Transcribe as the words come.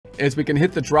is we can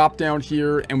hit the drop down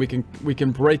here, and we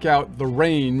can break out the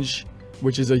range,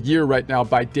 which is a year right now,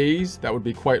 by days. That would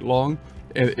be quite long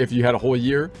if you had a whole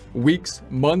year. Weeks,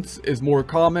 months is more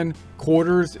common.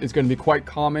 Quarters is going to be quite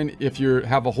common if you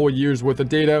have a whole year's worth of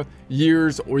data.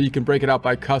 Years, or you can break it out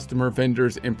by customer,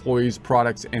 vendors, employees,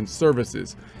 products, and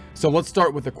services. So let's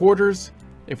start with the quarters.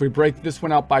 If we break this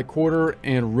one out by quarter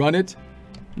and run it,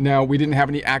 now we didn't have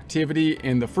any activity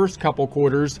in the first couple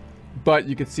quarters, but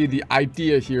you can see the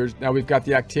idea here. Now we've got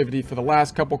the activity for the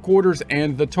last couple quarters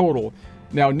and the total.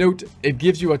 Now note, it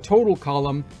gives you a total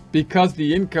column because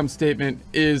the income statement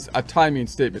is a timing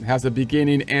statement, has a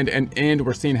beginning and an end.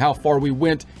 We're seeing how far we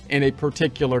went in a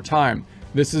particular time.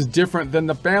 This is different than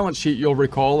the balance sheet, you'll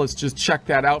recall. Let's just check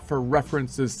that out for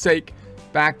reference's sake.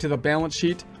 Back to the balance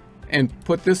sheet and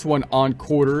put this one on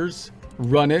quarters,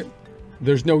 run it.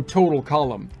 There's no total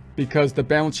column because the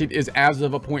balance sheet is as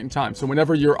of a point in time. So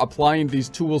whenever you're applying these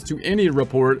tools to any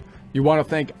report, you want to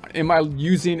think, am I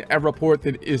using a report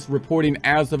that is reporting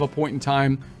as of a point in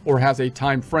time or has a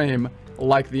time frame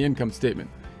like the income statement?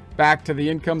 Back to the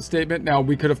income statement. Now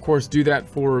we could of course do that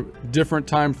for different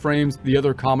time frames. The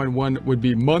other common one would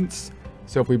be months.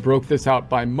 So if we broke this out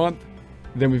by month,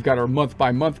 then we've got our month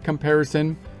by month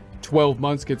comparison. 12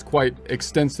 months gets quite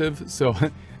extensive. So,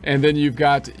 and then you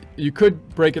could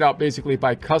break it out basically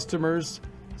by customers.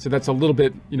 So that's a little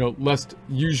bit, less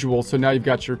usual. So now you've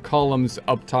got your columns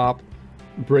up top,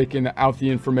 breaking out the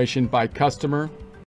information by customer.